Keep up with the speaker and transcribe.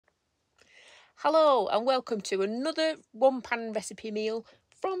Hello and welcome to another one pan recipe meal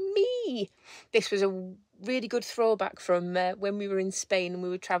from me. This was a really good throwback from when we were in Spain and we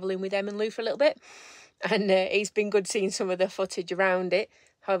were travelling with Em and Lou for a little bit, and it's been good seeing some of the footage around it.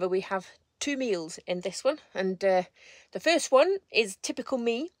 However, we have two meals in this one, and the first one is typical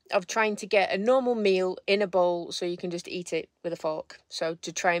me of trying to get a normal meal in a bowl so you can just eat it with a fork. So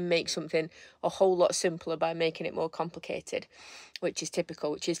to try and make something a whole lot simpler by making it more complicated, which is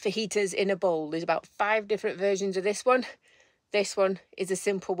typical, which is fajitas in a bowl. There's about 5 different versions of this one. This one is a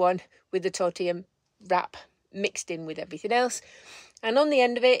simple one with the tortilla wrap mixed in with everything else. And on the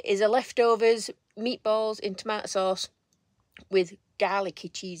end of it is a leftovers meatballs in tomato sauce with garlicky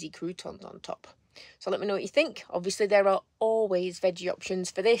cheesy croutons on top. So let me know what you think. Obviously there are always veggie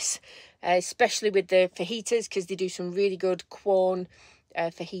options for this, especially with the fajitas, because they do some really good corn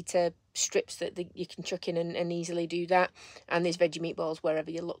fajita strips that you can chuck in and easily do that. And there's veggie meatballs wherever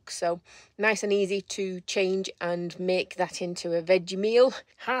you look. So nice and easy to change and make that into a veggie meal.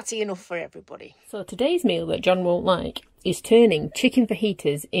 Hearty enough for everybody. So today's meal that John won't like is turning chicken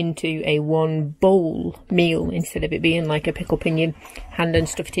fajitas into a one bowl meal instead of it being like a pickle pin your hand and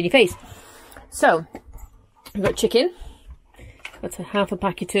stuff it in your face. So I've got chicken, got a half a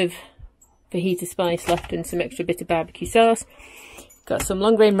packet of fajita spice left and some extra bit of barbecue sauce. Got some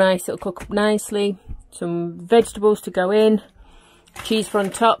long grain rice that'll cook up nicely, some vegetables to go in, cheese for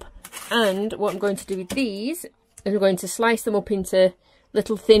on top, and what I'm going to do with these is I'm going to slice them up into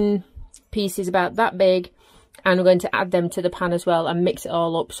little thin pieces about that big, and we're going to add them to the pan as well and mix it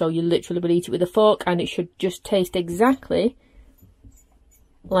all up so you literally would eat it with a fork and it should just taste exactly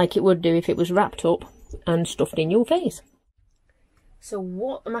like it would do if it was wrapped up and stuffed in your face. So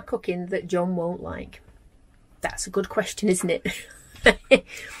what am I cooking that John won't like? That's a good question, isn't it?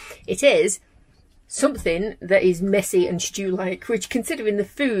 It is something that is messy and stew-like, which, considering the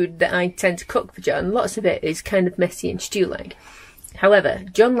food that I tend to cook for John, lots of it is kind of messy and stew-like. However,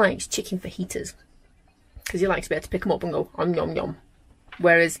 John likes chicken fajitas because he likes to be able to pick them up and go om yum yum,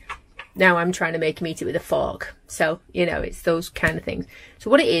 whereas now I'm trying to make him eat it with a fork. So, you know, it's those kind of things. So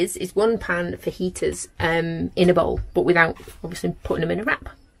what it is one pan fajitas in a bowl, but without obviously putting them in a wrap.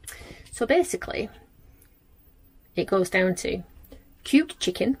 So basically it goes down to cubed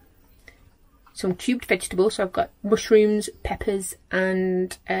chicken, some cubed vegetables, so I've got mushrooms, peppers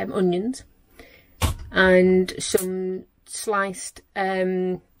and onions, and some sliced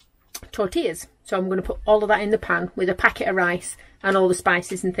tortillas. So I'm going to put all of that in the pan with a packet of rice and all the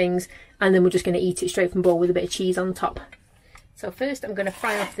spices and things, and then we're just going to eat it straight from bowl with a bit of cheese on top. So first I'm going to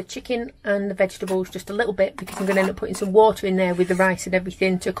fry off the chicken and the vegetables just a little bit, because I'm going to end up putting some water in there with the rice and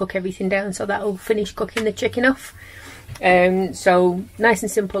everything to cook everything down, so that'll finish cooking the chicken off. So nice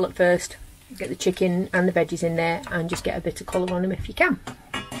and simple at first. Get the chicken and the veggies in there and just get a bit of colour on them if you can.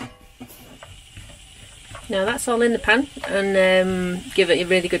 Now that's all in the pan, and give it a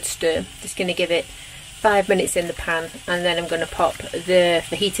really good stir. Just going to give it 5 minutes in the pan, and then I'm going to pop the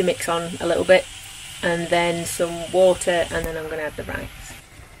fajita mix on a little bit, and then some water, and then I'm going to add the rice.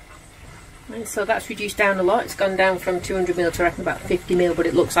 Right, so that's reduced down a lot. It's gone down from 200ml to I reckon about 50ml, but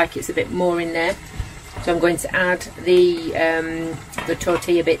it looks like it's a bit more in there. So I'm going to add the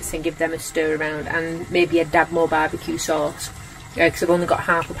tortilla bits and give them a stir around, and maybe a dab more barbecue sauce, because I've only got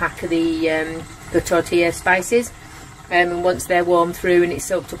half a pack of the tortilla spices. And once they're warmed through and it's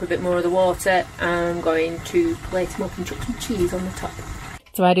soaked up a bit more of the water, I'm going to plate them up and chuck some cheese on the top.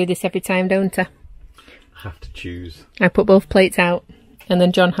 So I do this every time, don't I? I have to choose. I put both plates out and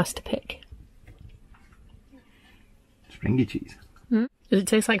then John has to pick. Stringy cheese. Does it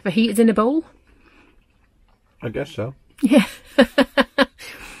taste like fajitas in a bowl? I guess so. Yeah.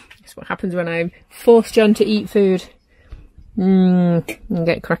 That's what happens when I force John to eat food. And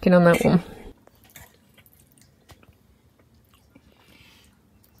get cracking on that one.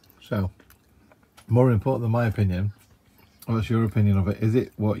 So, more important than my opinion, what's your opinion of it? Is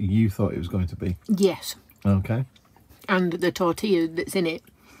it what you thought it was going to be? Yes. Okay. And the tortilla that's in it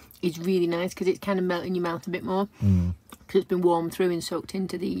is really nice because it's kind of melting your mouth a bit more, because it's been warmed through and soaked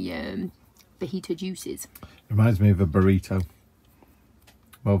into the fajita juices. Reminds me of a burrito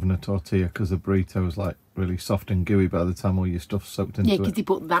more than a tortilla, because the burrito is like really soft and gooey by the time all your stuff's soaked into it. Yeah, because you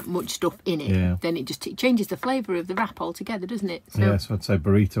put that much stuff in it, then it just changes the flavour of the wrap altogether, doesn't it? So, yeah, so I'd say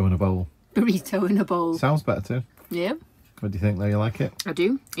burrito in a bowl. Burrito in a bowl. Sounds better too. Yeah. What do you think, though? You like it? I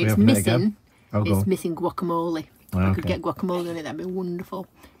do. It's missing, missing guacamole. If I could get guacamole in it, that'd be wonderful.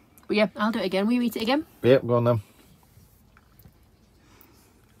 But yeah, I'll do it again. Will you eat it again? Yep, go on then.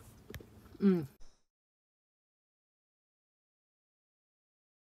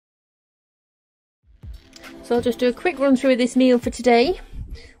 So I'll just do a quick run through of this meal for today.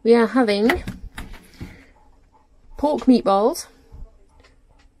 We are having pork meatballs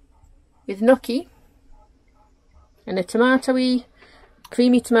with gnocchi and a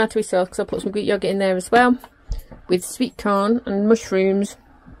creamy tomatoey sauce, because I'll put some Greek yogurt in there as well, with sweet corn and mushrooms.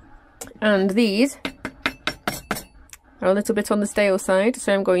 And these are a little bit on the stale side,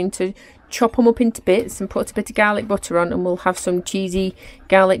 so I'm going to chop them up into bits and put a bit of garlic butter on, and we'll have some cheesy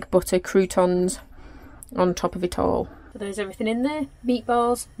garlic butter croutons on top of it all. So there's everything in there: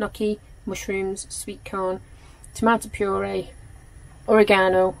 meatballs, gnocchi, mushrooms, sweet corn, tomato puree,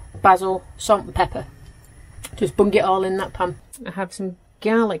 oregano, basil, salt and pepper. Just bung it all in that pan. I have some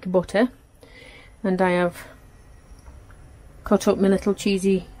garlic butter, and I have cut up my little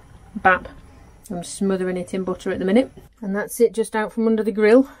cheesy bap. I'm smothering it in butter at the minute. And that's it, just out from under the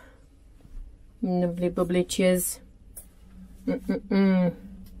grill. Lovely bubbly cheers. And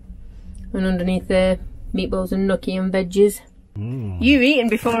underneath there, meatballs and gnocchi and veggies. You eating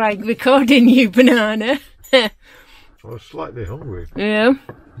before I recording, you banana. I was slightly hungry. Yeah.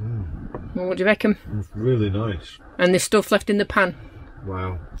 Well, what do you reckon? It's really nice. And there's stuff left in the pan.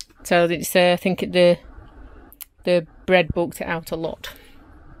 Wow. So it's I think the bread bulked it out a lot.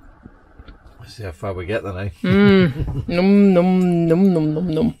 Let's see how far we get then, eh? Num num num num num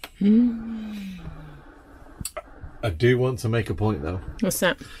num. I do want to make a point though. What's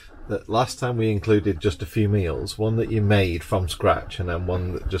that? That last time we included just a few meals, one that you made from scratch and then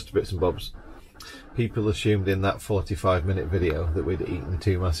one that just bits and bobs. People assumed in that 45-minute video that we'd eaten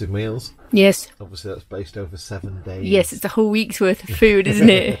 2 massive meals. Yes. Obviously that's based over 7 days. Yes, it's a whole week's worth of food, isn't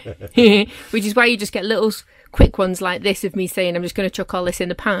it? Which is why you just get little quick ones like this of me saying I'm just going to chuck all this in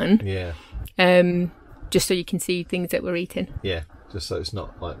the pan. Yeah. Just so you can see things that we're eating. Yeah, just so it's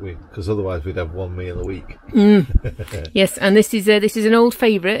not like because otherwise we'd have 1 meal a week. Yes, and this is an old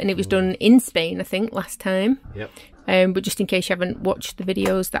favourite, and it was done in Spain, I think, last time. Yep. But just in case you haven't watched the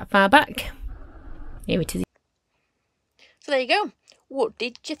videos that far back, here it is. So there you go. What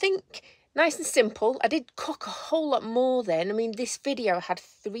did you think? Nice and simple. I did cook a whole lot more then. I mean, this video had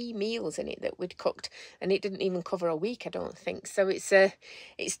 3 meals in it that we'd cooked, and it didn't even cover a week, I don't think. So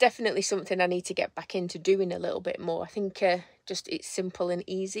it's definitely something I need to get back into doing a little bit more. I think just it's simple and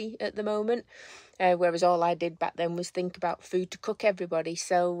easy at the moment, whereas all I did back then was think about food to cook everybody.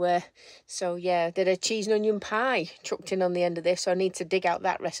 So yeah, I did a cheese and onion pie chucked in on the end of this, so I need to dig out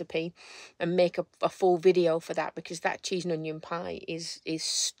that recipe and make a full video for that, because that cheese and onion pie is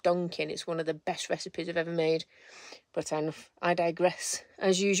stonking. It's one of the best recipes I've ever made, but I digress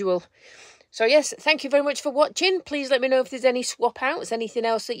as usual. So yes, thank you very much for watching. Please let me know if there's any swap outs, anything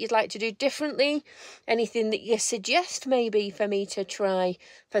else that you'd like to do differently, anything that you suggest maybe for me to try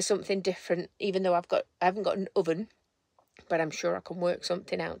for something different, even though I haven't got an oven, but I'm sure I can work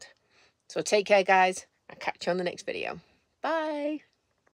something out. So take care, guys. I'll catch you on the next video. Bye.